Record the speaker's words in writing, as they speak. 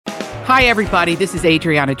Hi, everybody. This is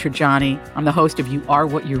Adriana Trajani. I'm the host of You Are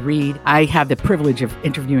What You Read. I have the privilege of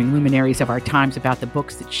interviewing luminaries of our times about the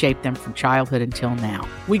books that shaped them from childhood until now.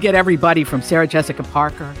 We get everybody from Sarah Jessica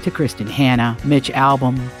Parker to Kristen Hanna, Mitch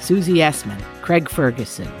Albom, Susie Essman, Craig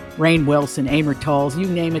Ferguson, Rainn Wilson, Amor Tolls, you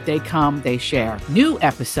name it, they come, they share. New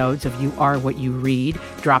episodes of You Are What You Read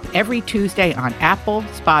drop every Tuesday on Apple,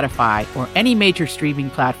 Spotify, or any major streaming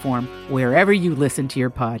platform wherever you listen to your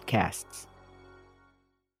podcasts.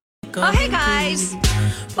 Oh, hey guys.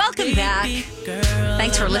 Welcome back.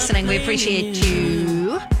 Thanks for listening. We appreciate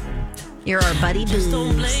you. You're our buddy boos.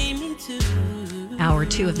 Hour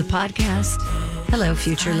 2 of the podcast. Hello,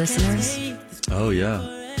 future listeners. Oh,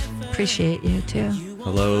 yeah. Appreciate you, too.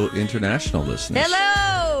 Hello, international listeners.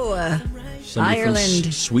 Hello! Somebody Ireland.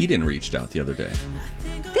 from Sweden reached out the other day.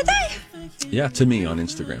 Did they? Yeah, to me on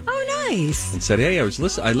Instagram. Oh, nice. And said, hey, I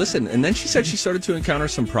listened. And then she said she started to encounter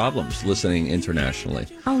some problems listening internationally.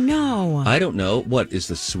 Oh, no. I don't know. What, is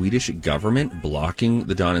the Swedish government blocking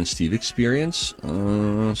the Don and Steve experience?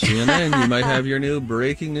 CNN, you might have your new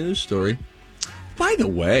breaking news story. By the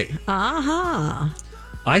way, I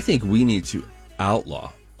think we need to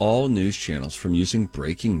outlaw all news channels from using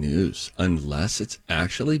breaking news unless it's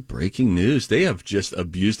actually breaking news. They have just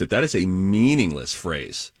abused it. That is a meaningless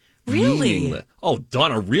phrase. Really? Meaningless. Oh,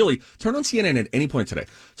 Donna, really? Turn on CNN at any point today.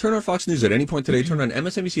 Turn on Fox News at any point today. Turn on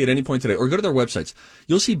MSNBC at any point today. Or go to their websites.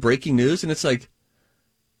 You'll see breaking news, and it's like,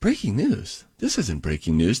 breaking news? This isn't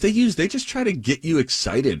breaking news. They just try to get you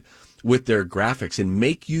excited with their graphics and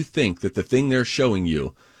make you think that the thing they're showing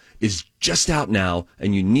you is just out now,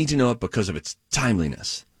 and you need to know it because of its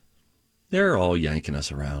timeliness. They're all yanking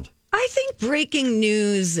us around. I think breaking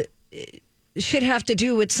news should have to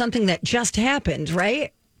do with something that just happened,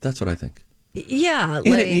 right? That's what I think. Yeah. And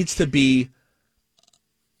it needs to be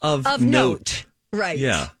of note. Right.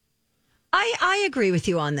 Yeah. I agree with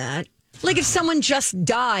you on that. Like if someone just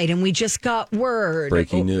died and we just got word.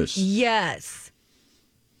 Breaking news. Yes.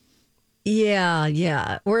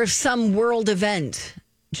 Yeah. Or if some world event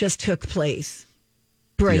just took place.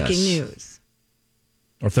 Breaking news.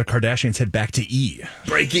 Or if the Kardashians head back to E.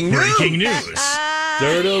 Breaking news. Breaking news.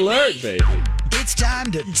 Dirt alert, baby. It's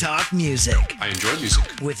time to talk music. I enjoy music.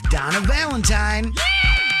 With Donna Valentine.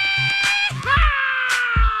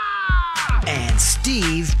 And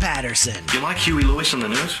Steve Patterson. You like Huey Lewis on the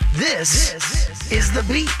news? This is The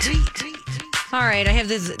Beat. All right, I have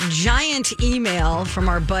this giant email from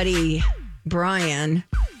our buddy Brian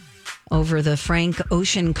over the Frank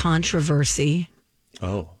Ocean controversy.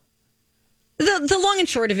 Oh. The long and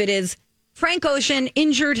short of it is Frank Ocean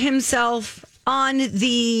injured himself on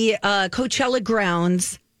the Coachella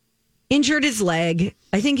grounds, injured his leg.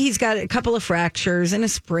 I think he's got a couple of fractures and a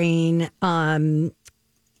sprain.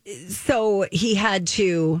 So he had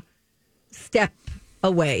to step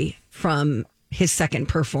away from his second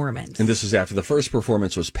performance. And this was after the first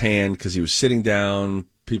performance was panned because he was sitting down.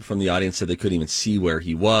 People from the audience said they couldn't even see where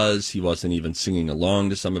he was. He wasn't even singing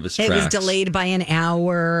along to some of his tracks. It was delayed by an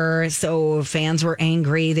hour, so fans were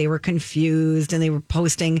angry. They were confused, and they were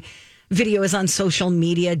posting videos on social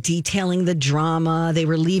media detailing the drama. They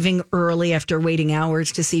were leaving early after waiting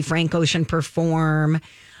hours to see Frank Ocean perform.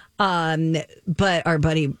 But our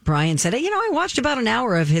buddy Brian said, I watched about an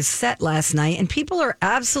hour of his set last night, and people are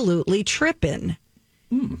absolutely tripping.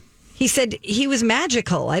 He said he was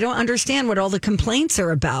magical. I don't understand what all the complaints are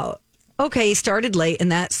about. Okay, he started late,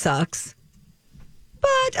 and that sucks.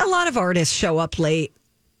 But a lot of artists show up late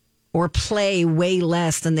or play way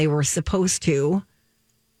less than they were supposed to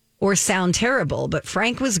or sound terrible. But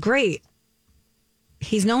Frank was great.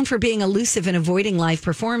 He's known for being elusive and avoiding live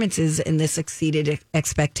performances, and this exceeded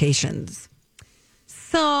expectations.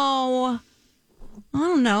 So, I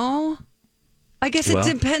don't know. I guess it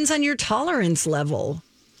depends on your tolerance level.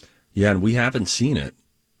 Yeah, and we haven't seen it.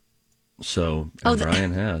 So,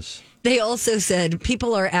 Brian has. They also said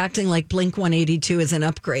people are acting like Blink-182 is an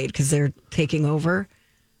upgrade because they're taking over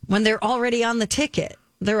when they're already on the ticket.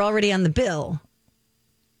 They're already on the bill.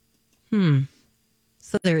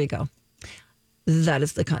 So there you go. That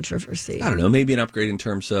is the controversy. I don't know. Maybe an upgrade in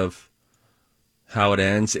terms of how it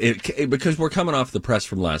ends. Because we're coming off the press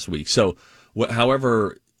from last week. So,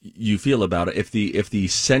 however you feel about it, if the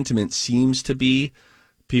sentiment seems to be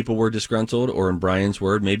people were disgruntled, or in Brian's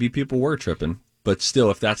word, maybe people were tripping. But still,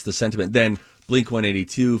 if that's the sentiment, then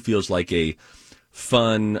Blink-182 feels like a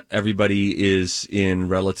fun, everybody is in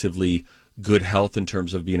relatively good health in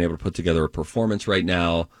terms of being able to put together a performance right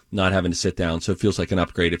now, not having to sit down. So it feels like an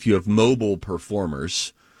upgrade. If you have mobile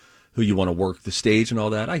performers who you want to work the stage and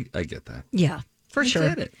all that, I get that. Yeah, for sure.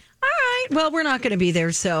 Get it. All right. Well, we're not going to be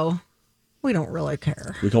there, so We don't really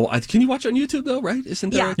care. We go. Can you watch on YouTube though? Right? Isn't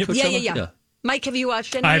there? Yeah. a quick Yeah. show? Mike, have you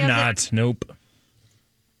watched any I've of not. it? Nope.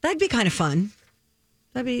 That'd be kind of fun.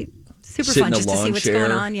 That'd be super Sit fun in a just to see lawn what's chair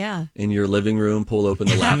going on. Yeah. In your living room, pull open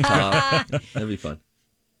the laptop. That'd be fun.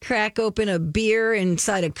 Crack open a beer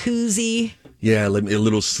inside a koozie. Yeah, a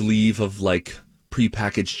little sleeve of like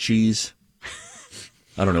prepackaged cheese.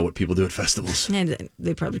 I don't know what people do at festivals. And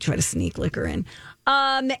they probably try to sneak liquor in.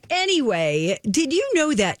 Anyway, did you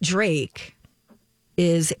know that Drake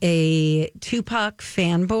is a Tupac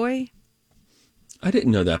fanboy? I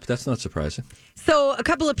didn't know that, but that's not surprising. So a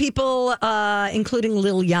couple of people, including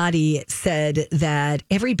Lil Yachty, said that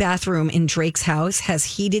every bathroom in Drake's house has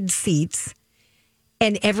heated seats,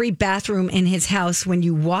 and every bathroom in his house, when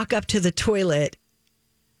you walk up to the toilet,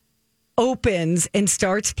 opens and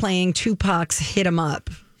starts playing Tupac's "Hit 'Em Up."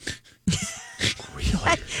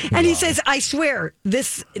 Really? And he says, "I swear,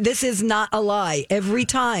 this is not a lie. Every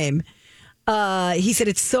time." He said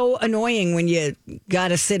it's so annoying when you got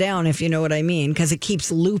to sit down, if you know what I mean, because it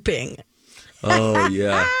keeps looping. Oh,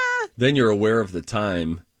 yeah. Then you're aware of the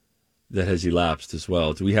time that has elapsed as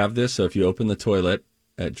well. Do we have this? So if you open the toilet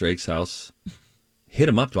at Drake's house, "Hit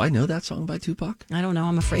 'Em Up." Do I know that song by Tupac? I don't know.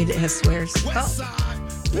 I'm afraid it has swears.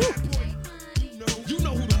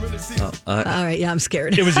 All right. Yeah, I'm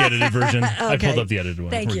scared. It was the edited version. I Okay. pulled up the edited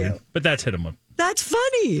one. Thank We're you. good. But that's Hit 'Em Up. That's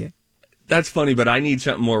funny. That's funny, but I need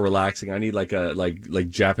something more relaxing. I need like a like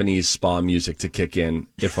Japanese spa music to kick in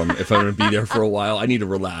if I'm going to be there for a while. I need to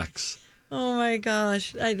relax. Oh my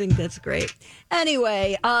gosh. I think that's great.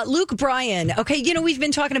 Anyway, Luke Bryan. Okay, you know, we've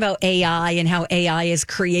been talking about AI and how AI is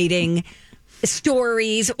creating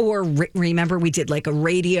stories, or remember we did like a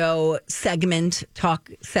radio talk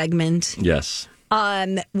segment. Yes.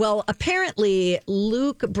 Well, apparently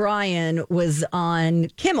Luke Bryan was on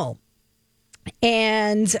Kimmel.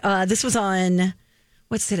 And this was on,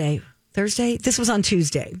 what's today? Thursday? This was on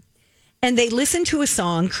Tuesday. And they listened to a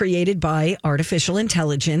song created by artificial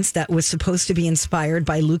intelligence that was supposed to be inspired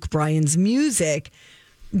by Luke Bryan's music.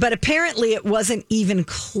 But apparently it wasn't even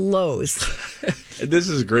close. This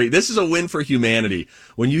is great. This is a win for humanity.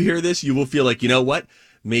 When you hear this, you will feel like, you know what?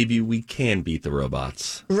 Maybe we can beat the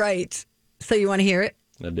robots. Right. So you want to hear it?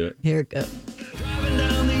 I'll do it. Here it goes. Driving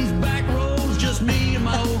down these back roads, just me and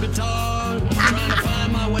my old guitar. Trying to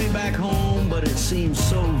find my way back home, but it seems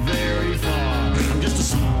so very far. I'm just a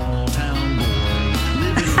small town boy,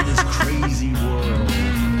 living in this crazy world.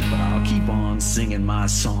 But I'll keep on singing my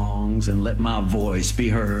songs and let my voice be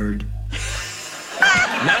heard.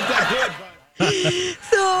 Not that good.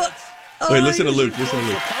 So, Wait, listen to Luke. Listen to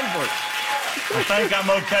Luke. I think I'm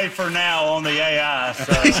okay for now on the AI.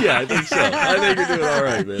 So. Yeah, I think so. I think you're doing all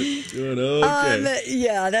right, man. Doing okay.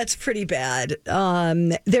 yeah, that's pretty bad.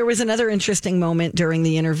 There was another interesting moment during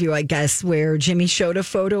the interview, I guess, where Jimmy showed a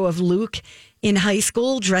photo of Luke in high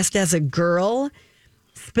school dressed as a girl,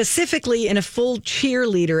 specifically in a full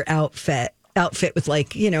cheerleader outfit with,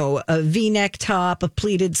 like, you know, a V-neck top, a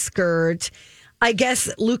pleated skirt. I guess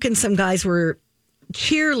Luke and some guys were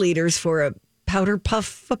cheerleaders for a Powder Puff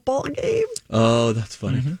football game. Oh, that's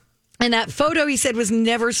funny. Mm-hmm. And that photo, he said, was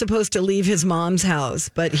never supposed to leave his mom's house,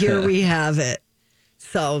 but here we have it.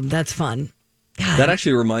 So that's fun. God. That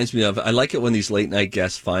actually reminds me of, I like it when these late night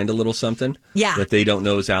guests find a little something that they don't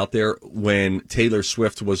know is out there. When Taylor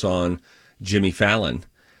Swift was on Jimmy Fallon,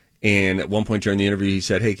 and at one point during the interview, he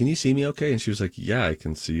said, "Hey, can you see me okay?" And she was like, "Yeah, I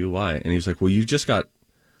can see you. Why?" And he was like, "Well, you just got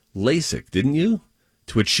LASIK, didn't you?"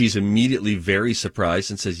 To which she's immediately very surprised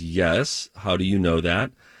and says, "Yes. How do you know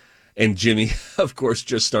that?" And Jimmy, of course,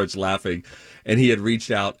 just starts laughing. And he had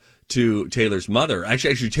reached out to Taylor's mother.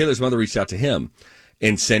 Actually, Taylor's mother reached out to him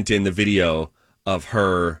and sent in the video of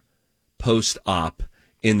her post-op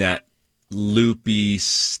in that loopy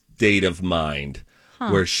state of mind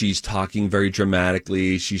where she's talking very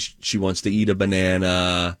dramatically. She wants to eat a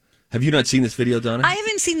banana. Have you not seen this video, Donna? I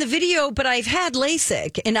haven't seen the video, but I've had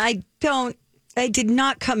LASIK, and I did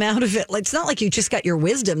not come out of it. It's not like you just got your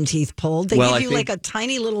wisdom teeth pulled. They give you like a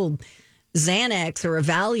tiny little Xanax or a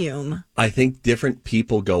Valium. I think different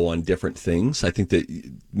people go on different things. I think that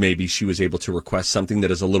maybe she was able to request something that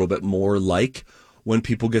is a little bit more like when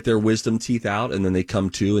people get their wisdom teeth out and then they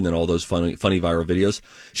come to, and then all those funny viral videos.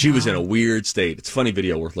 She was in a weird state. It's a funny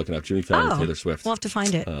video worth looking up. Jimmy Fallon and Taylor Swift. We'll have to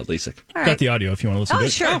find it. LASIK. All Got right. the audio if you want to listen to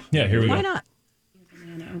it. Sure. Yeah, here we go. Why not?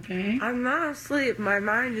 Okay. I'm not asleep. My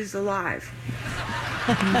mind is alive.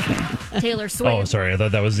 Taylor Swift. Oh, sorry. I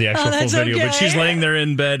thought that was the actual full that's video. But okay. she's laying there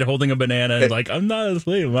in bed holding a banana and like, "I'm not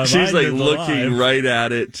asleep. My She's mind like is looking alive." right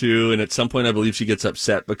at it too, and at some point I believe she gets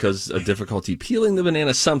upset because of difficulty peeling the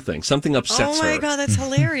banana. Something upsets Oh her my God, that's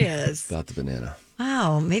hilarious. about the banana.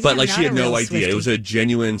 Wow. Maybe But I'm like not she had a no real idea. It Swiftie. was a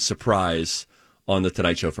genuine surprise on the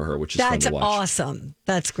Tonight Show for her, which is That's fun to watch. awesome.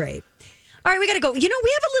 That's great. All right, we got to go. You know,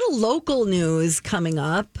 we have a little local news coming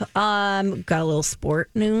up. Got a little sport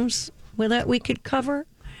news that we could cover.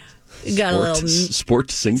 Got a little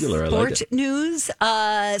Sport singular. I like sport it. news.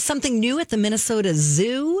 Something new at the Minnesota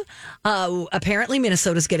Zoo. Apparently,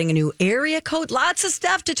 Minnesota's getting a new area code. Lots of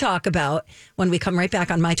stuff to talk about when we come right back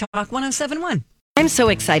on My Talk 107.1. I'm so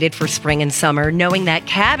excited for spring and summer, knowing that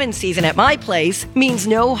cabin season at my place means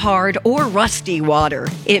no hard or rusty water.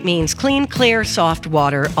 It means clean, clear, soft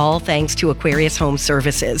water, all thanks to Aquarius Home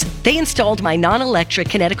Services. They installed my non-electric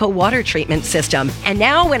Kinetico water treatment system, and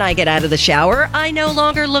now when I get out of the shower, I no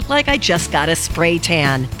longer look like I just got a spray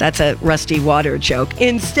tan. That's a rusty water joke.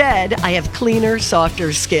 Instead, I have cleaner,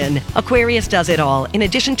 softer skin. Aquarius does it all. In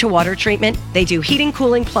addition to water treatment, they do heating,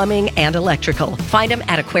 cooling, plumbing, and electrical. Find them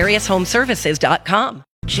at AquariusHomeservices.com.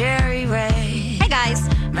 Cherry Ray. Hey, guys.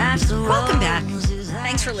 Welcome back.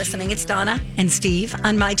 Thanks for listening. It's Donna and Steve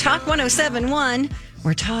on My Talk 107.1,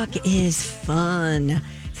 where talk is fun.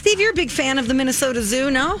 Steve, you're a big fan of the Minnesota Zoo,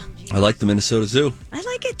 no? I like the Minnesota Zoo. I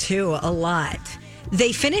like it too, a lot.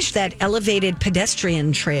 They finished that elevated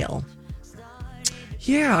pedestrian trail.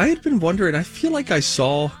 Yeah, I had been wondering. I feel like I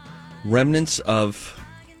saw remnants of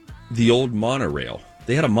the old monorail.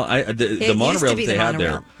 They had the monorail that they had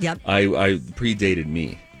there. Yep. I predated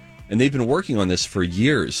me, and they've been working on this for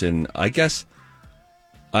years. And I guess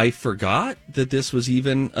I forgot that this was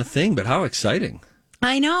even a thing. But how exciting!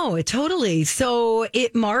 I know, totally. So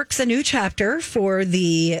it marks a new chapter for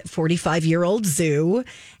the 45-year-old zoo.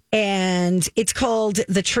 And it's called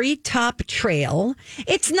the Treetop Trail.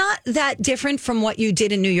 It's not that different from what you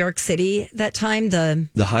did in New York City that time. The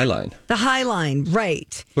High Line. The High Line,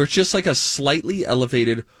 right. Where it's just like a slightly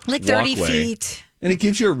elevated like 30 walkway. feet. And it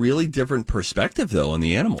gives you a really different perspective, though, on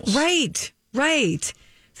the animals. Right.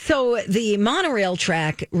 So the monorail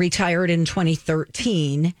track retired in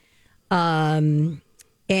 2013. And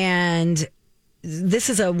this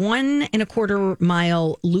is a 1.25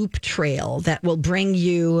 mile loop trail that will bring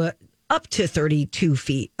you up to 32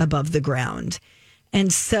 feet above the ground.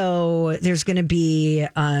 And so there's going to be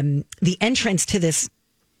the entrance to this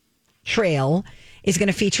trail is going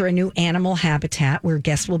to feature a new animal habitat where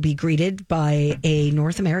guests will be greeted by a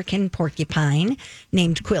North American porcupine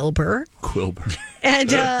named Quilber.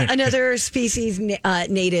 And another species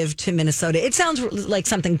native to Minnesota. It sounds like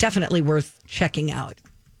something definitely worth checking out.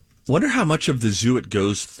 Wonder how much of the zoo it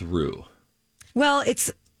goes through. Well,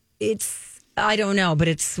 it's I don't know, but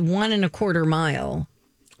it's 1.25 mile.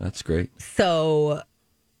 That's great. So,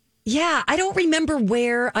 yeah, I don't remember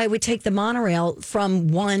where I would take the monorail from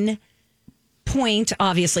one point,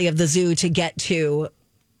 obviously, of the zoo to get to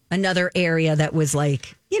another area that was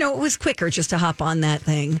like, it was quicker just to hop on that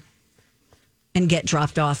thing and get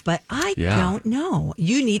dropped off. But I don't know.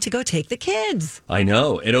 You need to go take the kids. I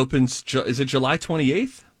know. It opens, is it July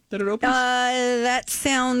 28th? That it opens? That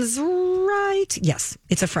sounds right. Yes,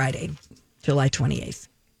 it's a Friday, July 28th.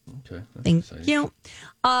 Okay. Thank you.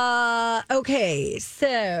 Okay,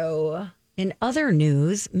 so in other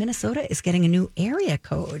news, Minnesota is getting a new area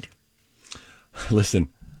code. Listen,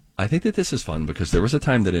 I think that this is fun because there was a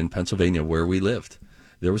time that in Pennsylvania where we lived,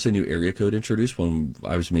 there was a new area code introduced when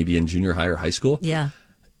I was maybe in junior high or high school. Yeah.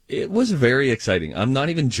 It was very exciting. I'm not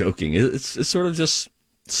even joking. It's sort of just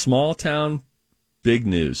small town. Big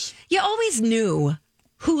news. You always knew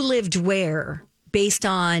who lived where based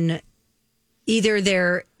on either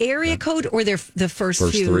their area code or the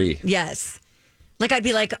first few. three. Yes. Like I'd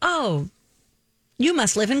be like, oh, you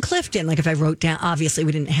must live in Clifton. Like if I wrote down, obviously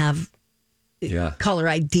we didn't have caller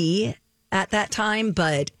ID at that time,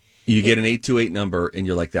 but you get an 828 number and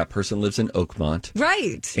you're like, that person lives in Oakmont.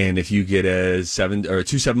 Right. And if you get a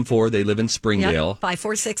 274, they live in Springdale. Yep.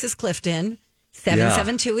 546 is Clifton.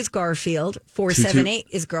 772 is Garfield. 478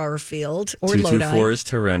 is Garfield or Lodi. 224 is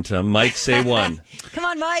Tarentum. Mike, say one. Come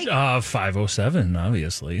on, Mike. 507,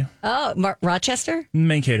 obviously. Oh, Rochester?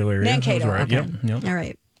 Mankato area. Mankato, right. okay. Yep. All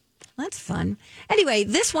right. That's fun. Anyway,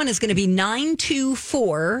 this one is going to be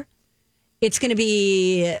 924. It's going to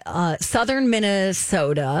be southern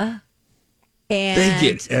Minnesota. And they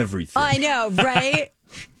get everything. I know, right?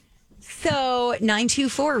 So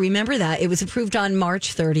 924, remember that. It was approved on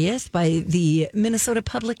March 30th by the Minnesota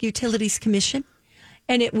Public Utilities Commission.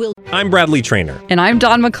 And it will. I'm Bradley Trainer. And I'm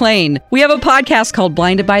Don McClain. We have a podcast called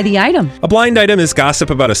Blinded by the Item. A blind item is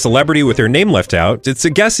gossip about a celebrity with their name left out. It's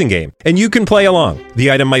a guessing game, and you can play along.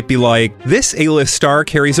 The item might be like, this A-list star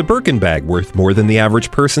carries a Birkin bag worth more than the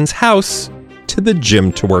average person's house to the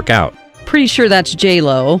gym to work out. Pretty sure that's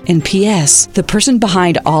J-Lo. And P.S. the person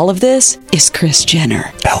behind all of this is Kris Jenner,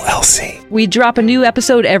 LLC. We drop a new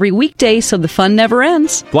episode every weekday so the fun never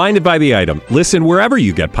ends. Blinded by the Item. Listen wherever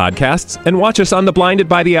you get podcasts and watch us on the Blinded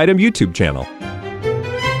by the Item YouTube channel.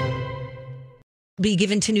 Be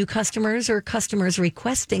given to new customers or customers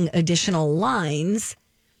requesting additional lines.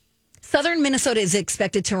 Southern Minnesota is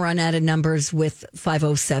expected to run out of numbers with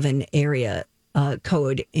 507 area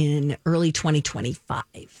code in early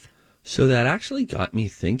 2025. So that actually got me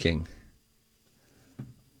thinking.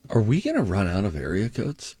 Are we going to run out of area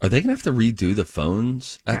codes? Are they going to have to redo the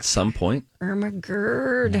phones at some point? Irma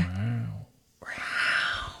Gerd. Wow.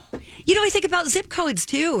 You know, I think about zip codes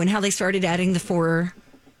too and how they started adding the 4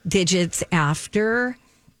 digits after.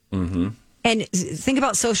 Mm-hmm. And think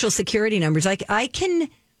about social security numbers. Like I can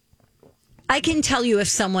tell you if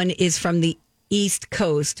someone is from the East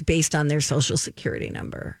Coast based on their social security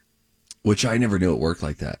number. Which I never knew it worked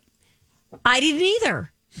like that. I didn't either.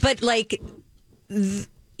 But like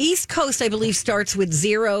East Coast, I believe, starts with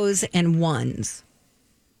 0s and 1s.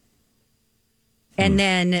 And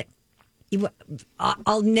then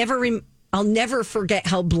I'll never forget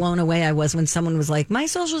how blown away I was when someone was like, my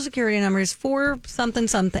social security number is 4 something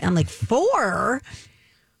something. I'm like, 4?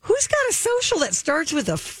 Who's got a social that starts with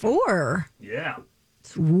a 4? Yeah.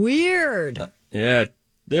 It's weird. Yeah,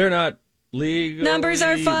 they're not legal. Numbers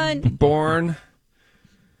are fun. Born.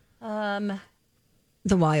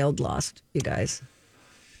 The Wild lost, you guys.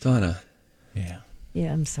 Donna. Yeah.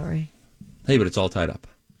 Yeah, I'm sorry. Hey, but it's all tied up.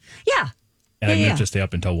 Yeah. And I meant to stay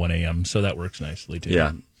up until 1 a.m., so that works nicely, too.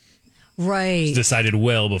 Yeah. Right. It's decided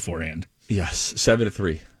well beforehand. Yes,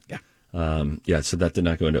 7-3. Yeah. Yeah, so that did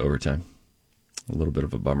not go into overtime. A little bit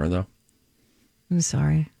of a bummer, though. I'm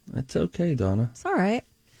sorry. That's okay, Donna. It's all right.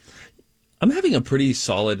 I'm having a pretty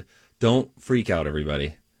solid, don't freak out,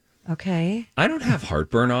 everybody. Okay. I don't have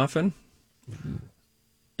heartburn often,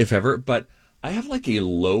 if ever, but I have like a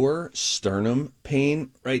lower sternum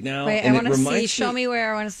pain right now. Wait, I want to see. Show me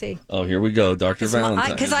where I want to see. Oh, here we go, Dr.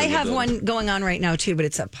 Valentine. Because I have one going on right now, too, but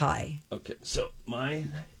it's up high. Okay, so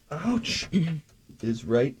mine, ouch, is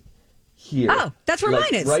right here. Oh, that's where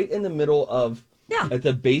mine is. Right in the middle of, at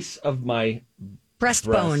the base of my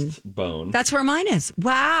breastbone. That's where mine is.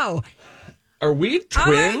 Wow. Are we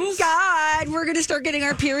twins? Oh, my God. We're going to start getting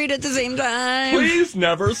our period at the same time. Please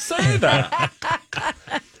never say that.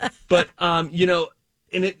 But, you know,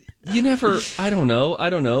 and it, you never, I don't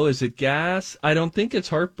know. Is it gas? I don't think it's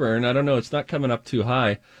heartburn. I don't know. It's not coming up too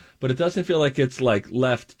high, but it doesn't feel like it's like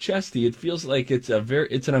left chesty. It feels like it's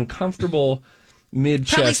an uncomfortable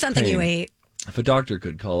mid-chest Probably something pain. you ate. If a doctor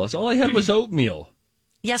could call us. All I had was oatmeal.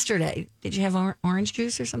 Yesterday. Did you have orange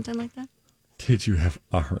juice or something like that? Did you have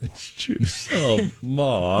orange juice? Oh,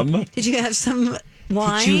 Mom. Did you have some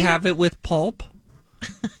wine? Did you have it with pulp?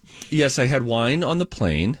 Yes, I had wine on the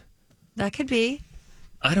plane. That could be.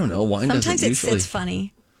 I don't know. Wine Sometimes doesn't usually... it's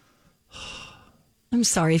funny. I'm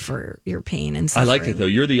sorry for your pain and suffering. I like it, though.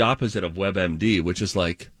 You're the opposite of WebMD, which is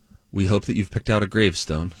like, we hope that you've picked out a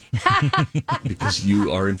gravestone. Because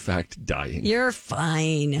you are, in fact, dying. You're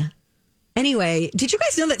fine. Anyway, did you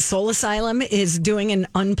guys know that Soul Asylum is doing an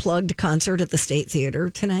unplugged concert at the State Theater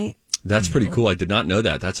tonight? That's pretty cool. I did not know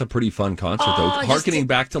that. That's a pretty fun concert, though. Harkening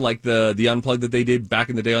back to like the Unplugged that they did back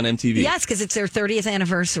in the day on MTV. Yes, because it's their 30th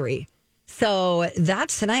anniversary. So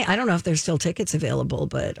that's tonight. I don't know if there's still tickets available,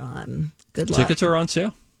 but good luck. Tickets are on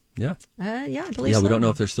sale. Yeah. Yeah, I believe so. Yeah, we don't know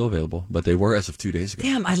if they're still available, but they were as of 2 days ago.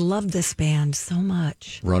 Damn, I love this band so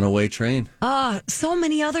much. Runaway Train. So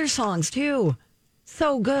many other songs, too.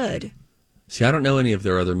 So good. See, I don't know any of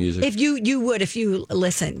their other music. If you would, if you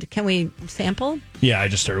listened. Can we sample? Yeah, I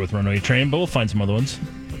just started with Runaway Train, but we'll find some other ones.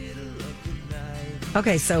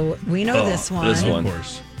 Okay, so we know this one. This one. Of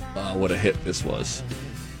course. What a hit this was.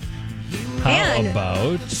 How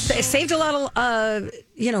about... Saved a lot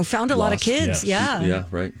of, found a lot of kids. Yes. Yeah,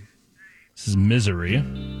 right. This is Misery.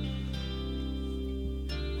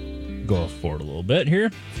 Go forward a little bit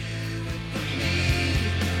here.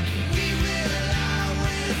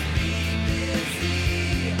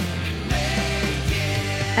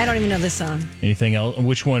 I don't even know this song. Anything else?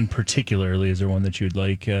 Which one particularly? Is there one that you'd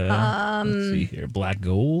like? Let's see here. Black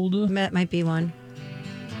Gold? That might be one.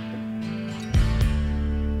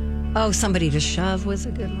 Oh, Somebody to Shove was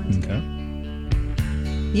a good one.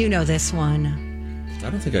 Okay. You know this one. I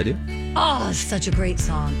don't think I do. Oh, it's such a great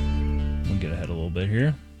song. We'll get ahead a little bit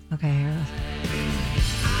here. Okay, here.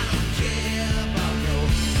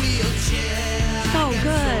 So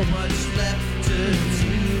good.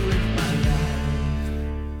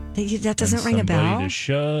 That doesn't ring a bell. Somebody to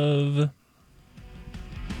Shove.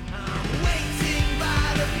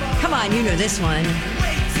 Come on, you know this one.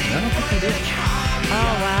 I don't think we did.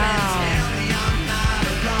 Oh, wow.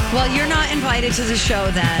 Well, you're not invited to the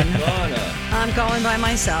show then. Donna. I'm going by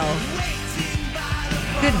myself.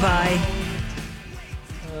 Goodbye.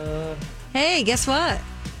 Hey, guess what?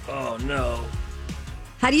 Oh, no.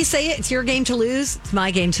 How do you say it? It's your game to lose? It's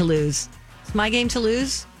my game to lose. It's my game to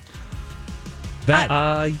lose?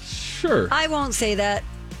 Sure. I won't say that.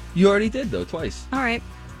 You already did, though, twice. All right.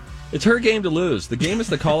 It's her game to lose. The game is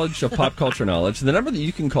the College of Pop Culture Knowledge. The number that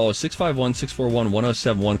you can call is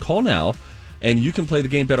 651-641-1071. Call now, and you can play the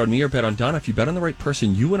game Bet on Me or Bet on Donna. If you bet on the right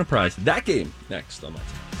person, you win a prize. That game next on my team.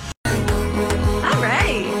 All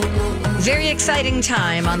right. Very exciting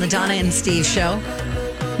time on the Donna and Steve show.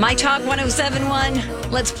 My Talk 1071.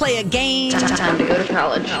 Let's play a game. Time to go to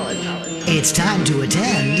college. It's time to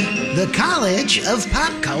attend the College of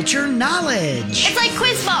Pop Culture Knowledge. It's like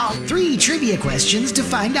quiz ball. 3 trivia questions to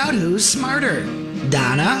find out who's smarter.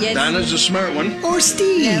 Donna? Yes. Donna's a smart one. Or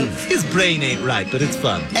Steve? His brain ain't right, but it's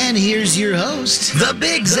fun. And here's your host, the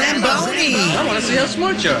Big Zamboni. I want to see how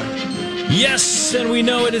smart you are. Yes, and we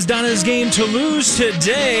know it is Donna's game to lose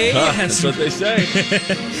today. That's what they say.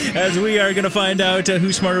 As we are going to find out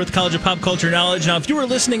who's smarter with the College of Pop Culture Knowledge. Now, if you were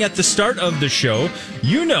listening at the start of the show,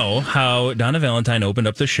 you know how Donna Valentine opened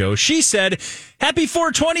up the show. She said, "Happy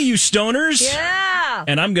 420, you stoners." Yeah.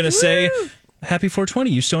 And I'm going to say, "Happy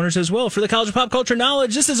 420, you stoners," as well. For the College of Pop Culture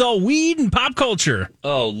Knowledge, this is all weed and pop culture.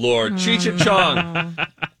 Oh, Lord. Cheech and Chong.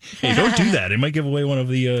 Hey, don't do that. It might give away one of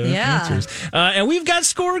the answers. And we've got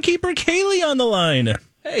scorekeeper Kaylee on the line.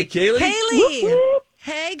 Hey, Kaylee. Kaylee. Whoop, whoop.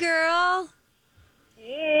 Hey, girl.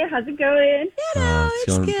 Hey, how's it going?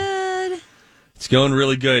 It's good. It's going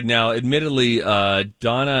really good. Now, admittedly,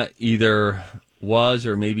 Donna either was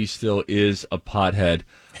or maybe still is a pothead.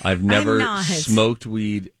 I've never smoked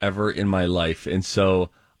weed ever in my life. And so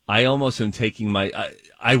I almost am taking my...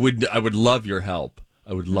 I would love your help.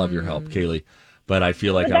 I would love your help, Kaylee. But I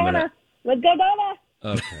feel like I'm going to... Let's go, Donna.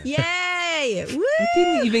 Okay. Yay! Woo! I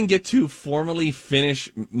didn't even get to formally finish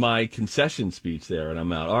my concession speech there, and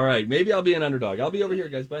I'm out. All right, maybe I'll be an underdog. I'll be over here,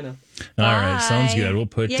 guys. Bye now. All right, sounds good. We'll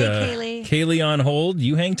put Kaylee. Kaylee on hold.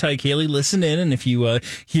 You hang tight, Kaylee. Listen in, and if you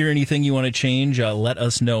hear anything you want to change, let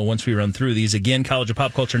us know once we run through these. Again, College of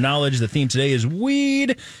Pop Culture Knowledge. The theme today is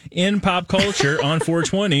weed in pop culture on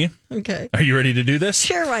 420. Okay. Are you ready to do this?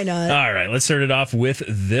 Sure, why not? All right, let's start it off with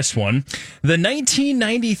this one. The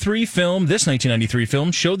 1993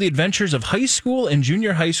 film showed the adventures of high school and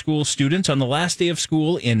junior high school students on the last day of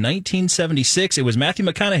school in 1976. It was Matthew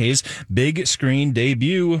McConaughey's big screen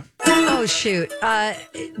debut. Oh, shoot.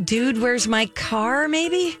 Dude, Where's My Car,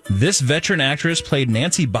 maybe? This veteran actress played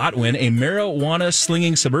Nancy Botwin, a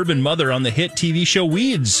marijuana-slinging suburban mother on the hit TV show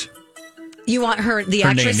Weeds. You want the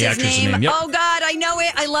actress's name? Yep. Oh, God, I know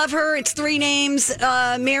it. I love her. It's 3 names.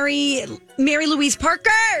 Mary Louise Parker.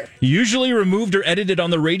 Usually removed or edited on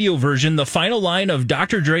the radio version, the final line of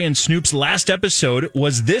Dr. Dre and Snoop's last episode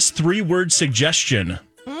was this 3-word suggestion.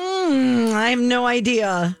 I have no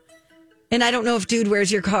idea. And I don't know if Dude,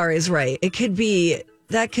 Where's Your Car is right. It could be,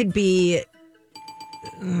 that could be.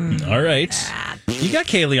 All right. You got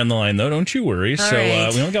Kaylee on the line, though. Don't you worry. All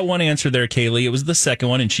right. We only got one answer there, Kaylee. It was the second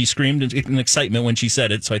one, and she screamed in excitement when she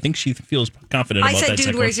said it. So I think she feels confident about that I said,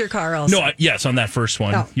 Dude, Where's Your Car also? No, yes, on that first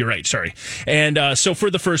one. Oh. You're right. Sorry. And so for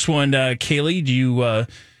the first one, Kaylee, do you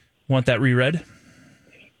want that reread?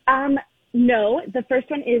 No, the first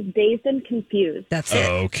one is Dazed and Confused. That's it.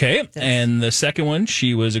 Okay. And the second one,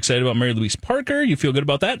 she was excited about Mary Louise Parker. You feel good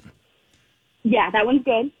about that? Yeah, that one's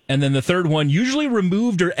good. And then the third one, usually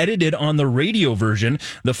removed or edited on the radio version,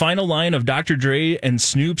 the final line of Dr. Dre and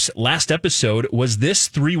Snoop's last episode was this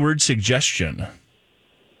 3-word suggestion.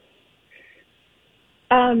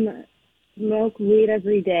 Smoke weed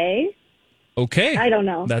every day. Okay. I don't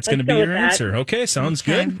know. That's going to be your answer. Okay, sounds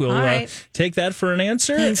good. We'll take that for an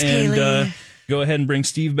answer. Thanks, and Kaylee. Go ahead and bring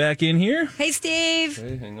Steve back in here. Hey, Steve.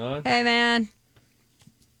 Okay, hang on. Hey, man.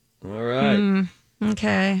 All right.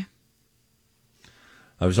 Okay.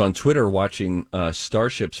 I was on Twitter watching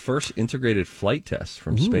Starship's first integrated flight test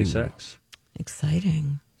from SpaceX.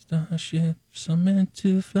 Exciting. Starships are meant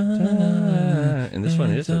to fly. And this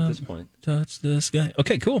one is at this point. Touch the sky.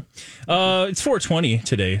 Okay, cool. It's 420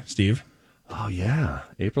 today, Steve. Oh, yeah.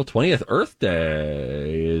 April 20th, Earth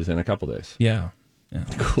Day is in a couple days. Yeah.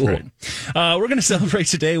 Cool. Right. We're going to celebrate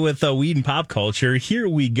today with weed and pop culture. Here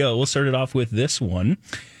we go. We'll start it off with this one.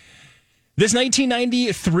 This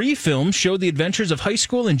 1993 film showed the adventures of high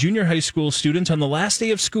school and junior high school students on the last day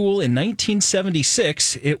of school in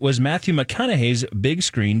 1976. It was Matthew McConaughey's big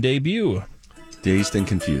screen debut. Dazed and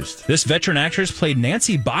Confused. This veteran actress played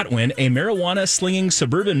Nancy Botwin, a marijuana-slinging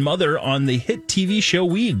suburban mother on the hit TV show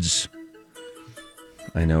Weeds.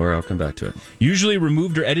 I know her. I'll come back to it. Usually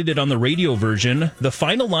removed or edited on the radio version, the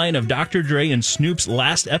final line of Dr. Dre and Snoop's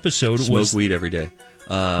last episode was... Smoke weed every day.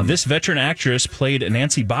 This veteran actress played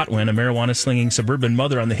Nancy Botwin, a marijuana-slinging suburban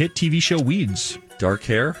mother on the hit TV show Weeds. Dark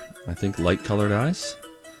hair. I think light-colored eyes.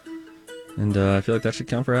 And I feel like that should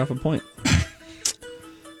count for half a point.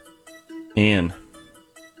 Anne.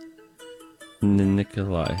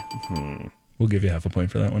 Nikolai. We'll give you half a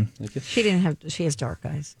point for that one. She has dark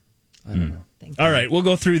eyes. I don't know. All right, we'll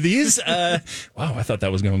go through these. Wow, I thought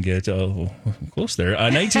that was going to get close there.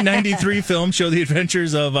 1993 film show the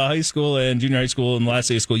adventures of high school and junior high school and last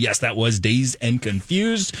day of school. Yes, that was Dazed and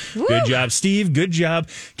Confused. Woo! Good job, Steve. Good job,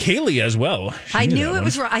 Kaylee, as well. I knew it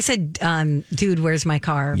was wrong. I said, dude, where's my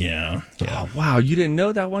car? Yeah. Oh, wow. You didn't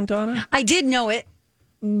know that one, Donna? I did know it,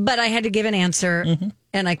 but I had to give an answer,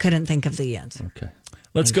 and I couldn't think of the answer. Okay.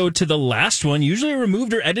 Let's go to the last one. Usually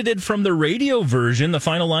removed or edited from the radio version, the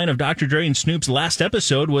final line of Dr. Dre and Snoop's last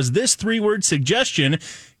episode was this 3-word suggestion.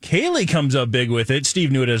 Kaylee comes up big with it.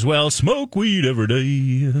 Steve knew it as well. Smoke weed every day.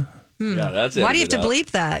 Yeah, that's it. Why do you have to bleep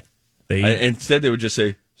that? Instead, they would just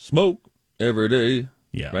say, smoke every day.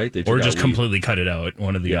 Yeah. Right? They or took just out weed. completely cut it out,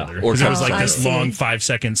 one or the other. Or Because it was like I this see. long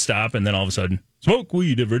 5-second stop, and then all of a sudden, smoke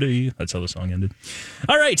weed every day. That's how the song ended.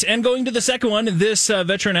 All right, and going to the second one, this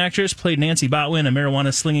veteran actress played Nancy Botwin, a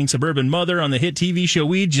marijuana-slinging suburban mother on the hit TV show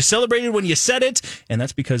Weeds. You celebrated when you said it, and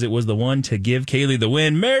that's because it was the one to give Kaylee the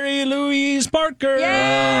win. Mary Louise Parker.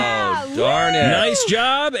 Yeah! Oh, darn it. Nice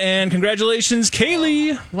job, and congratulations,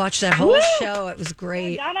 Kaylee. Watch that whole show. It was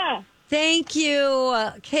great. Donna. Thank you,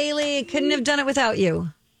 Kaylee. Couldn't have done it without you.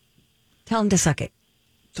 Tell him to suck it.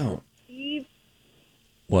 Don't. Steve.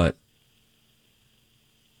 What?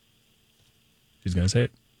 She's going to say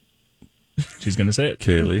it. She's going to say it.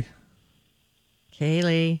 Kaylee.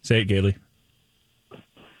 Kaylee. Say it, Kaylee.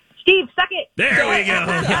 Steve, suck it. There we go.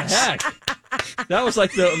 What the heck? That was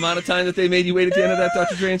like the amount of time that they made you wait at the end of that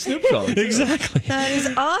Dr. Dre and Snoop song. Exactly. That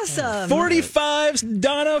is awesome. 45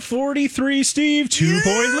 Donna, 43 Steve,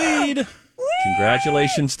 2-point lead.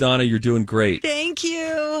 Congratulations, Donna. You're doing great. Thank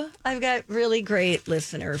you. I've got really great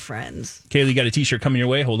listener friends. Kaylee got a t-shirt coming your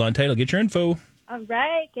way. Hold on tight. I'll get your info. All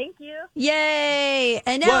right. Thank you. Yay.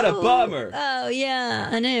 And What a bummer. Oh, yeah.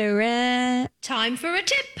 I know, right? Time for a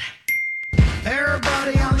tip.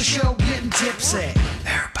 Everybody on the show getting tipsy.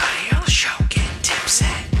 Everybody on the show getting tipsy.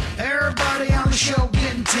 Everybody on the show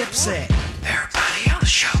getting tipsy. Everybody on the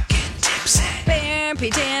show getting tipsy.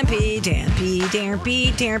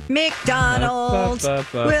 McDonald's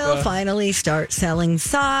will finally start selling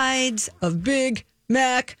sides of Big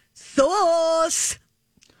Mac sauce.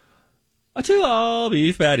 A 2-all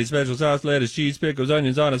beef patty, special sauce, lettuce, cheese, pickles,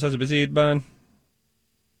 onions on a sesame seed bun.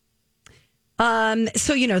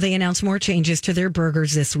 So, they announced more changes to their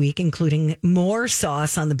burgers this week, including more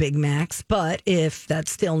sauce on the Big Macs. But if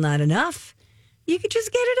that's still not enough, you could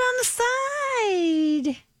just get it on the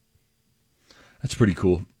side. That's pretty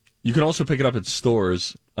cool. You can also pick it up at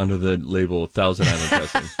stores under the label Thousand Island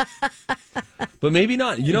Dressing. But maybe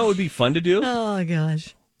not. You know what would be fun to do? Oh,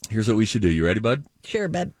 gosh. Here's what we should do. You ready, bud? Sure,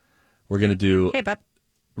 bud. We're going to do Hey, bud.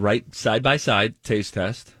 right side by side taste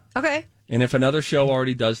test. Okay. And if another show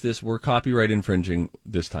already does this, we're copyright infringing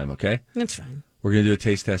this time, okay? That's fine. We're going to do a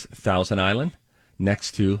taste test Thousand Island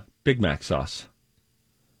next to Big Mac sauce.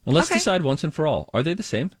 And let's decide once and for all. Are they the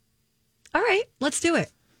same? All right. Let's do it.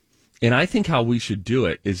 And I think how we should do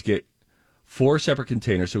it is get 4 separate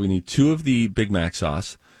containers. So we need 2 of the Big Mac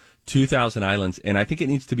sauce, 2 Thousand Islands, and I think it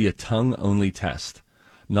needs to be a tongue-only test.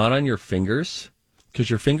 Not on your fingers, because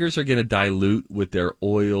your fingers are going to dilute with their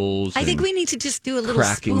oils. I think we need to just do a little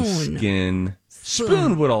cracking spoon. Skin.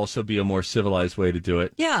 Spoon would also be a more civilized way to do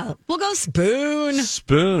it. Yeah, we'll go spoon.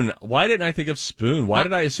 Spoon. Why didn't I think of spoon? Why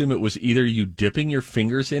did I assume it was either you dipping your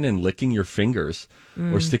fingers in and licking your fingers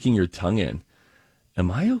or sticking your tongue in? Am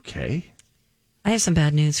I okay? I have some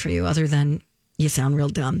bad news for you, other than you sound real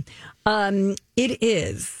dumb. It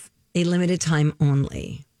is a limited time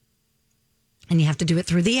only. And you have to do it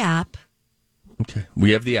through the app. Okay.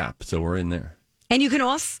 We have the app, so we're in there. And you can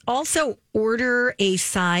also order a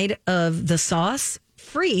side of the sauce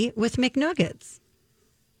free with McNuggets.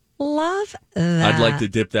 Love that. I'd like to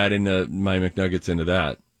dip that into my McNuggets into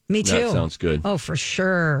that. Me too. That sounds good. Oh, for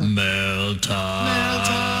sure. Mail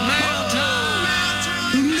time. Mail's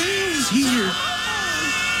here.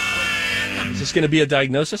 Is this going to be a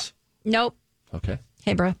diagnosis? Nope. Okay.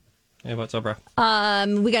 Hey, bro. Hey, what's up, bro?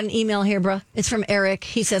 We got an email here, bro. It's from Eric.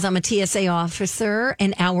 He says, I'm a TSA officer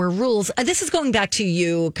and our rules. This is going back to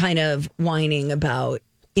you kind of whining about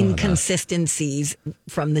inconsistencies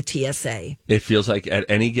from the TSA. It feels like at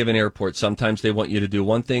any given airport, sometimes they want you to do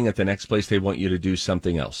one thing, at the next place they want you to do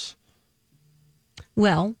something else.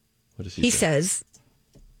 Well, What does he says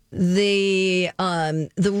the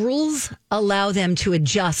rules allow them to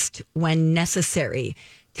adjust when necessary.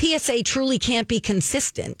 TSA truly can't be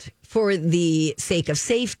consistent for the sake of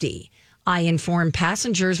safety. I inform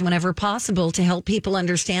passengers whenever possible to help people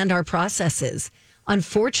understand our processes.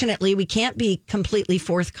 Unfortunately, we can't be completely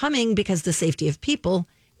forthcoming because the safety of people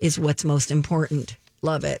is what's most important.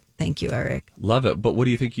 Love it. Thank you, Eric. Love it. But what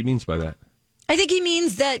do you think he means by that? I think he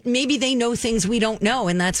means that maybe they know things we don't know,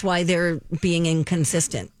 and that's why they're being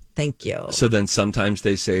inconsistent. Thank you. So then sometimes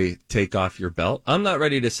they say, take off your belt. I'm not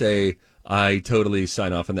ready to say I totally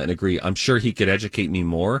sign off on that and agree. I'm sure he could educate me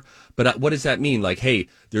more. But what does that mean? Like, hey,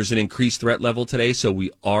 there's an increased threat level today, so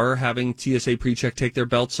we are having TSA PreCheck take their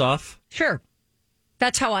belts off? Sure.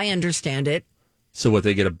 That's how I understand it. So what,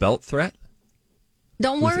 they get a belt threat?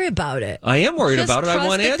 Don't worry about it. I am worried about it. I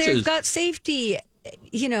want that answers. They've got safety,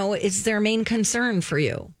 is their main concern for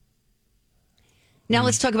you. Now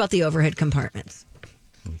let's talk about the overhead compartments.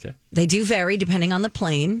 Okay. They do vary depending on the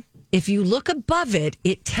plane. If you look above it,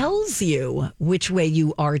 it tells you which way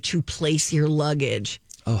you are to place your luggage.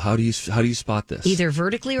 Oh, how do you spot this? Either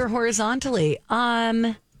vertically or horizontally.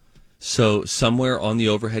 So somewhere on the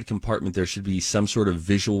overhead compartment, there should be some sort of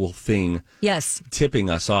visual thing. Yes. Tipping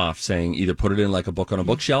us off, saying either put it in like a book on a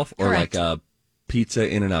bookshelf or Correct. like a pizza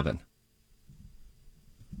in an oven.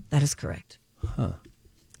 That is correct. Huh.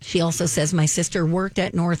 She also says, my sister worked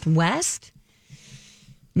at Northwest,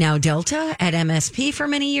 now Delta, at MSP for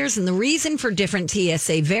many years. And the reason for different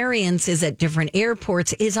TSA variances at different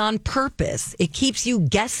airports is on purpose. It keeps you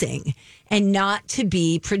guessing and not to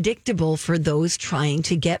be predictable for those trying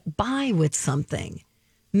to get by with something.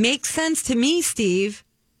 Makes sense to me, Steve.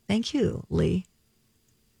 Thank you, Lee.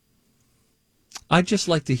 I'd just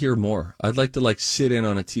like to hear more. I'd like to sit in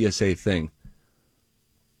on a TSA thing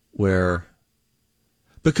where,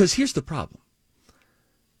 because here's the problem.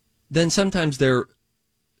 Then sometimes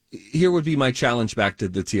here would be my challenge back to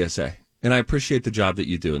the TSA. And I appreciate the job that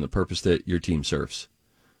you do and the purpose that your team serves.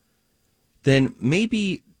 Then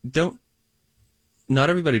maybe not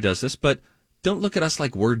everybody does this, but don't look at us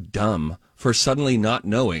like we're dumb for suddenly not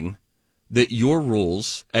knowing that your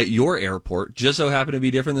rules at your airport just so happen to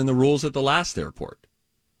be different than the rules at the last airport.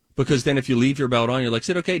 Because then if you leave your belt on, you're like,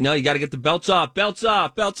 okay, now you got to get the belts off.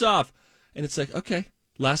 And it's like, okay,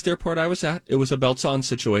 last airport I was at, it was a belts on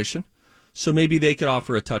situation. So maybe they could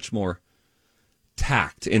offer a touch more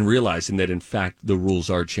tact in realizing that, in fact, the rules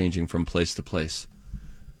are changing from place to place.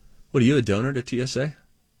 What, are you a donor to TSA?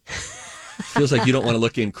 Feels like you don't want to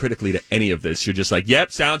look in critically to any of this. You're just like,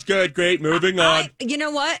 yep, sounds good, great, moving on. You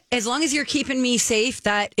know what? As long as you're keeping me safe,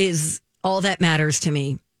 that is all that matters to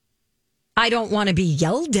me. I don't want to be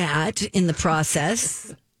yelled at in the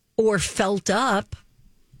process or felt up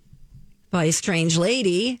by a strange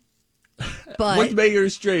lady. But what made her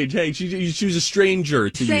strange? Hey, she was a stranger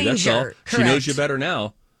to you, that's all. Correct. She knows you better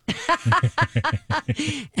now.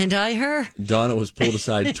 And I her. Donna was pulled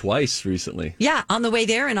aside twice recently. Yeah, on the way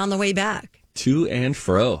there and on the way back. To and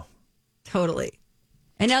fro. Totally.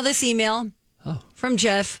 And now this email from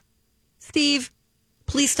Jeff. Steve,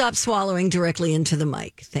 please stop swallowing directly into the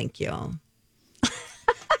mic. Thank you.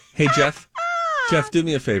 Hey, Jeff. Jeff, do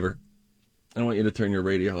me a favor. I want you to turn your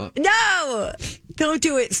radio up. No! Don't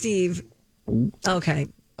do it, Steve. Okay.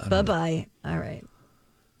 Bye-bye. All right.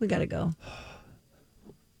 We got to go.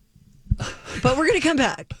 But we're going to come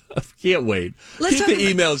back. I can't wait. Keep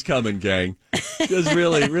the emails coming, gang. Just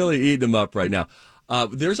really, really eating them up right now.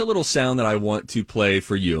 There's a little sound that I want to play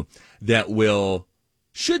for you that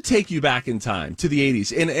should take you back in time to the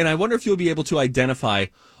 80s. And I wonder if you'll be able to identify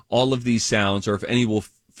all of these sounds or if any will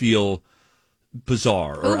feel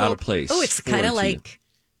bizarre or out of place. Oh, it's kind of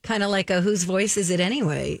like a whose voice is it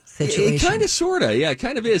anyway situation. It kind of, sort of. Yeah, it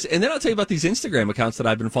kind of is. And then I'll tell you about these Instagram accounts that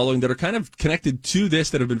I've been following that are kind of connected to this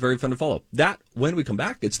that have been very fun to follow. That, when we come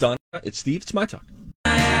back, it's Donna, it's Steve, it's My Talk.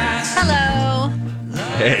 Hello.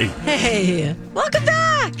 Hey. Hey. Welcome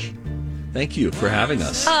back. Thank you for having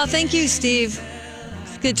us. Oh, thank you, Steve.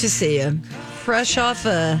 It's good to see you. Fresh off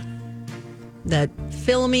that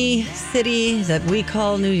filmy city that we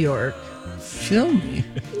call New York. Filmy?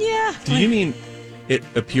 Yeah. Do you mean it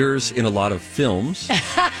appears in a lot of films,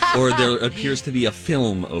 or there appears to be a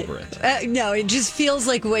film over it? No, it just feels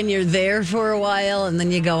like when you're there for a while and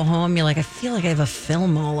then you go home, you're like, I feel like I have a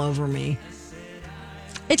film all over me.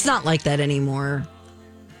 It's not like that anymore.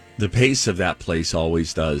 The pace of that place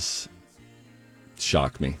always does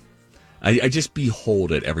shock me. I just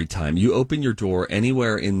behold it every time. You open your door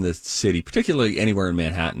anywhere in the city, particularly anywhere in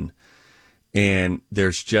Manhattan, and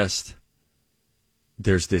there's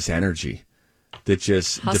this energy. that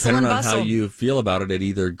just, Hustle depending and on how bustle. you feel about it, it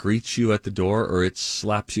either greets you at the door or it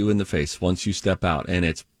slaps you in the face once you step out. And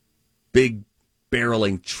it's big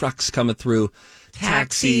barreling trucks coming through,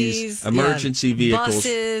 taxis, emergency vehicles.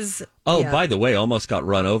 Buses. Oh, Yeah. by the way, almost got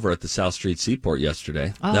run over at the South Street Seaport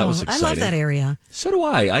yesterday. Oh, That was exciting. I love that area. So do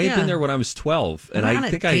I. I had Yeah. been there when I was 12. And I I went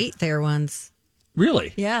on think a date there once.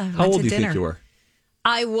 Really? Yeah. How went old to do you dinner. think you were?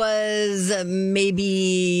 I was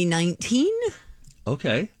maybe 19,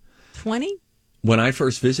 Okay. 20. When I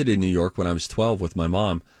first visited New York when I was 12 with my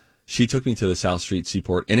mom, she took me to the South Street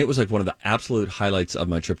Seaport, and it was like one of the absolute highlights of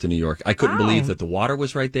my trip to New York. I couldn't believe that the water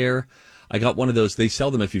was right there. I got one of those, they sell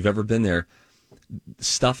them if you've ever been there,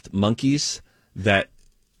 stuffed monkeys that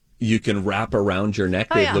you can wrap around your neck.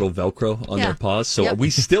 Oh, They yeah. have little Velcro on Yeah. their paws. So Yep. we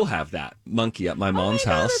still have that monkey at my mom's Oh,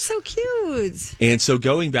 house. that's so cute. And so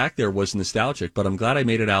going back there was nostalgic, but I'm glad I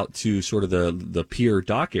made it out to sort of the pier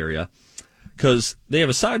dock area because they have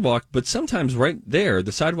a sidewalk, but sometimes right there,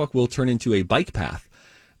 the sidewalk will turn into a bike path.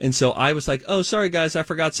 And so I was like, oh, sorry, guys, I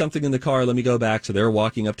forgot something in the car. Let me go back. So they're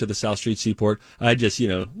walking up to the South Street Seaport. I just,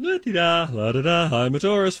 la-di-da, la-da-da, I'm a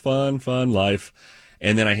tourist, fun life.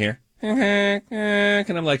 And then I hear,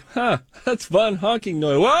 and I'm like, that's fun honking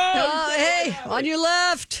noise. Whoa! Oh, hey, on your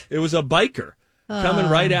left. It was a biker coming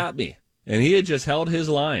right at me. And he had just held his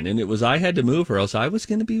line. And it was, I had to move or else I was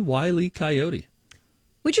going to be Wile E. Coyote.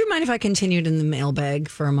 Would you mind if I continued in the mailbag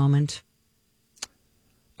for a moment?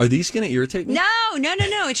 Are these going to irritate me? No.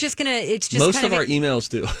 It's just Most kind of our emails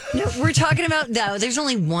do. No, we're talking about, no, there's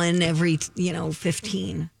only one every,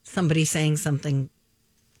 15. Somebody saying something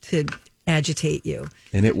to agitate you.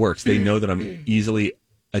 And it works. They know that I'm easily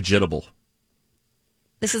agitable.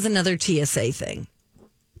 This is another TSA thing.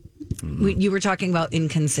 You were talking about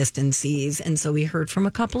inconsistencies. And so we heard from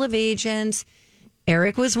a couple of agents.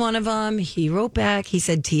 Eric was one of them. He wrote back. He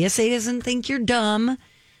said, TSA doesn't think you're dumb,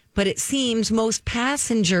 but it seems most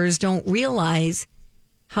passengers don't realize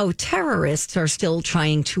how terrorists are still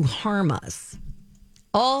trying to harm us.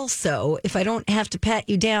 Also, if I don't have to pat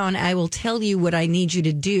you down, I will tell you what I need you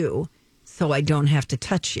to do so I don't have to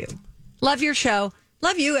touch you. Love your show.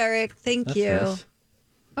 Love you, Eric. Thank you. Nice.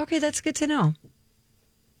 Okay, that's good to know.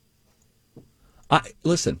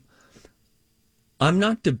 Listen, I'm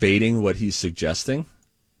not debating what he's suggesting.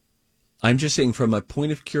 I'm just saying from a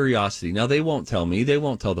point of curiosity. Now, they won't tell me. They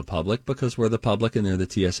won't tell the public because we're the public and they're the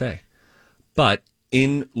TSA. But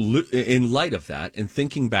in light of that and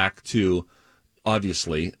thinking back to,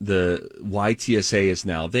 obviously, the why TSA is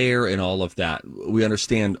now there and all of that, we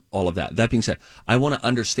understand all of that. That being said, I want to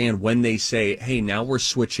understand when they say, hey, now we're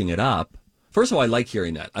switching it up. First of all, I like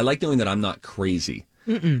hearing that. I like knowing that I'm not crazy.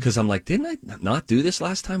 Because I'm like, didn't I not do this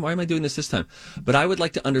last time? Why am I doing this time? But I would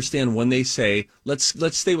like to understand when they say, let's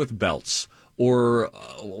stay with belts or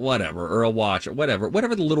whatever, or a watch or whatever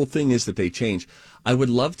the little thing is that they change. I would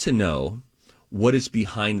love to know what is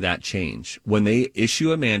behind that change. When they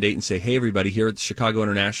issue a mandate and say, hey, everybody, here at Chicago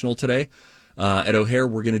International today, at O'Hare,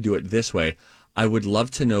 we're going to do it this way. I would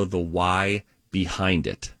love to know the why behind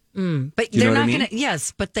it. But Do you they're know what I not mean? going to,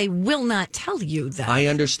 yes, but they will not tell you that. I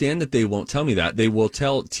understand that they won't tell me that. They will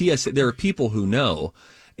tell TSA. There are people who know,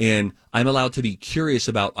 and I'm allowed to be curious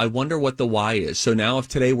about, I wonder what the why is. So now if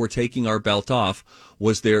today we're taking our belt off,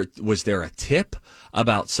 was there a tip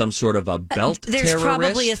about some sort of a belt There's terrorist?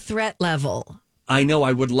 probably a threat level. I know.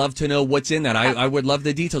 I would love to know what's in that. I would love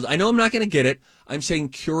the details. I know I'm not going to get it. I'm saying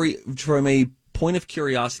from a point of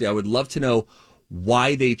curiosity, I would love to know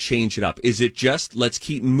why they change it up. Is it just let's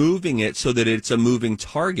keep moving it so that it's a moving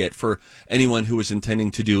target for anyone who is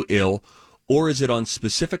intending to do ill? Or is it on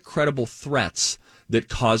specific credible threats that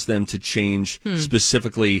cause them to change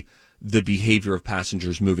specifically the behavior of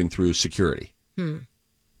passengers moving through security?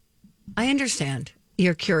 I understand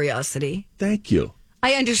your curiosity. Thank you.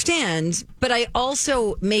 I understand, but I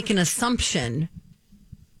also make an assumption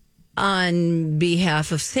on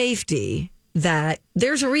behalf of safety that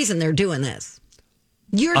there's a reason they're doing this.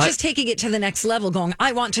 You're just taking it to the next level going,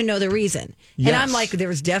 I want to know the reason. Yes. And I'm like,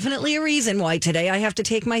 there's definitely a reason why today I have to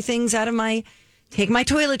take my things take my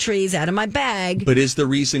toiletries out of my bag. But is the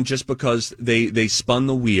reason just because they spun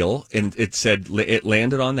the wheel and it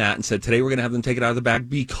landed on that and said, today we're going to have them take it out of the bag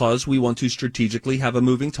because we want to strategically have a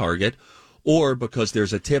moving target, or because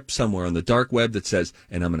there's a tip somewhere on the dark web that says,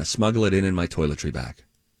 and I'm going to smuggle it in my toiletry bag?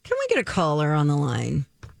 Can we get a caller on the line?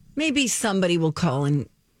 Maybe somebody will call and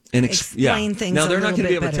explain things. Now, they're a not little going to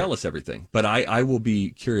be bit able to better. tell us everything, but I will be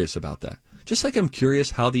curious about that. Just like I'm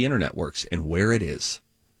curious how the internet works and where it is.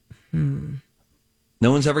 No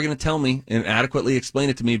one's ever going to tell me and adequately explain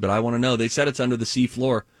it to me, but I want to know. They said it's under the sea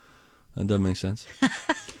floor. That doesn't make sense.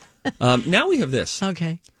 Now we have this.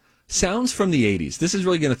 Okay. sounds from the 80s. This is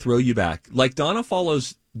really going to throw you back. Like Donna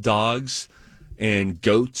follows dogs and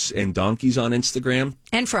goats and donkeys on Instagram.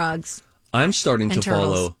 And frogs. I'm starting to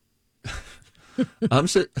follow.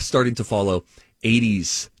 Starting to follow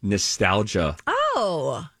 80s nostalgia.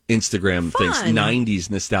 Oh. Instagram fun. things, 90s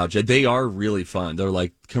nostalgia. They are really fun. They're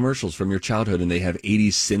like commercials from your childhood, and they have 80s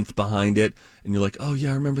synth behind it. And you're like, oh,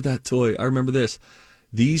 yeah, I remember that toy. I remember this.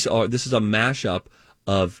 This is a mashup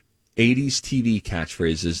of 80s TV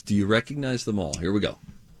catchphrases. Do you recognize them all? Here we go.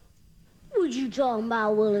 What you talking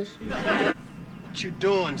about, Willis? What you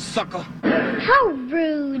doing, sucker? How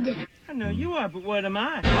rude. I know you are, but what am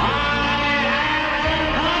I?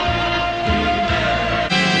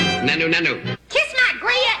 Nanu. Kiss my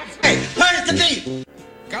grits. Hey, where's the beat?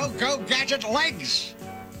 Go, gadget legs.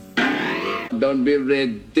 Don't be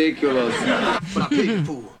ridiculous.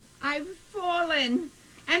 I've fallen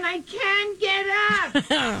and I can't get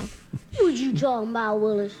up. What you talking about,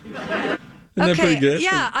 Willis? Isn't that pretty good?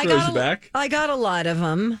 Yeah, I got a lot of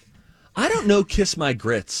them. I don't know Kiss My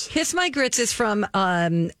Grits. Kiss My Grits is from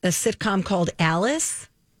a sitcom called Alice.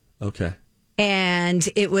 Okay. And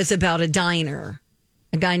it was about a diner.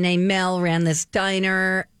 A guy named Mel ran this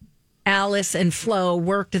diner. Alice and Flo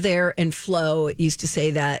worked there, and Flo used to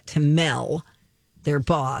say that to Mel, their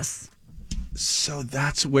boss. So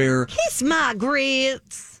that's where... Kiss my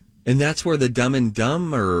grits. And that's where the Dumb and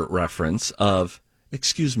Dumber reference of,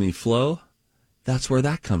 excuse me, Flo, that's where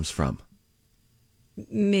that comes from.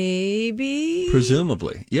 Maybe.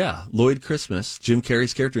 Presumably. Yeah. Lloyd Christmas, Jim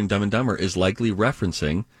Carrey's character in Dumb and Dumber, is likely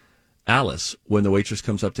referencing Alice when the waitress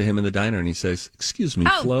comes up to him in the diner and he says, excuse me,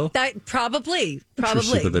 Flo. Probably. What's your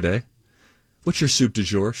soup of the day? What's your soup du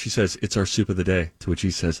jour? She says, it's our soup of the day. To which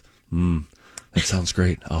he says, that sounds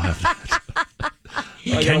great. I'll have that.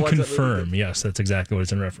 You can confirm. Yes, that's exactly what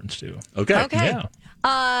it's in reference to. Okay.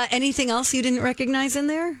 Yeah. Anything else you didn't recognize in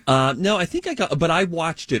there? No, I think but I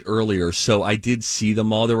watched it earlier, so I did see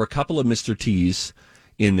them all. There were a couple of Mr. T's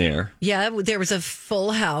in there. Yeah, there was a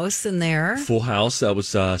Full House in there. Full House. That was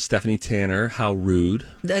Stephanie Tanner. How rude.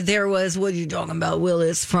 There was, what are you talking about,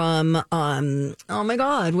 Willis, from, oh my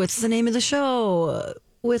God, what's the name of the show?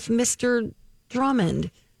 With Mr.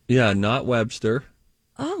 Drummond. Yeah, not Webster.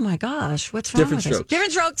 Oh my gosh, what's wrong with this?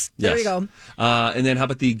 Different Strokes. Yes. There we go. And then how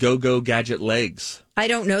about the Go-Go Gadget Legs? I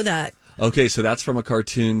don't know that. Okay, so that's from a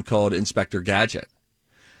cartoon called Inspector Gadget.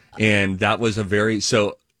 And that was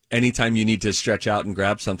so anytime you need to stretch out and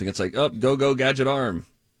grab something, it's like, Go-Go Gadget Arm.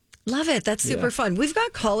 Love it. That's super fun. We've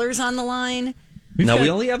got callers on the line. We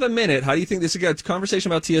only have a minute. How do you think this is a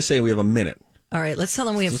conversation about TSA? We have a minute. All right, let's tell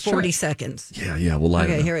them we have 40 seconds. Yeah, we'll line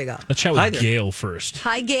it up. Here we go. Let's chat with Gail first.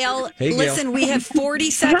 Hi, Gail. Hey, Gail. Listen, we have 40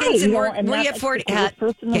 seconds, and we have 40. The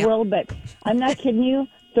first in the world, but I'm not kidding you.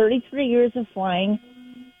 33 years of flying.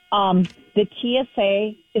 The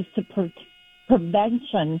TSA is to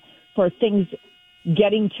prevention for things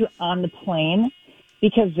getting on the plane,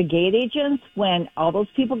 because the gate agents, when all those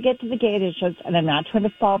people get to the gate agents, and I'm not trying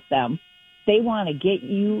to fault them, they want to get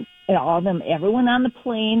you and everyone on the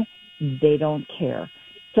plane. They don't care.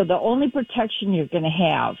 So the only protection you're going to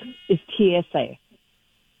have is TSA.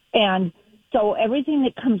 And so everything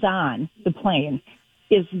that comes on the plane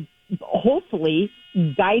is hopefully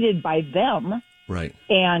guided by them. Right.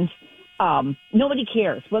 And nobody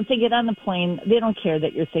cares. Once they get on the plane, they don't care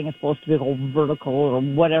that your thing is supposed to be go vertical or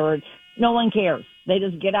whatever. No one cares. They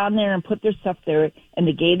just get on there and put their stuff there. And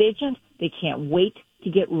the gate agent, they can't wait to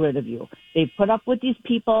get rid of you. They put up with these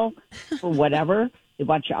people for whatever. They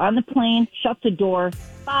want you on the plane, shut the door,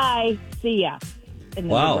 bye, see ya. And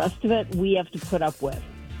then the rest of it, we have to put up with.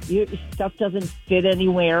 Your stuff doesn't fit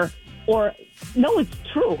anywhere. No, it's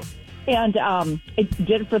true. And it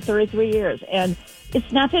did it for 33 years. And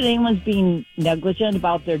it's not that anyone's being negligent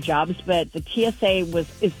about their jobs, but the TSA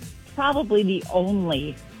is probably the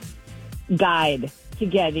only guide to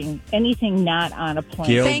getting anything not on a plane.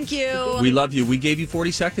 Gail, thank you. We love you. We gave you 40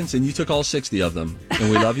 seconds, and you took all 60 of them. And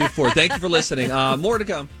we love you for it. Thank you for listening. More to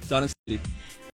come. Don and Steve.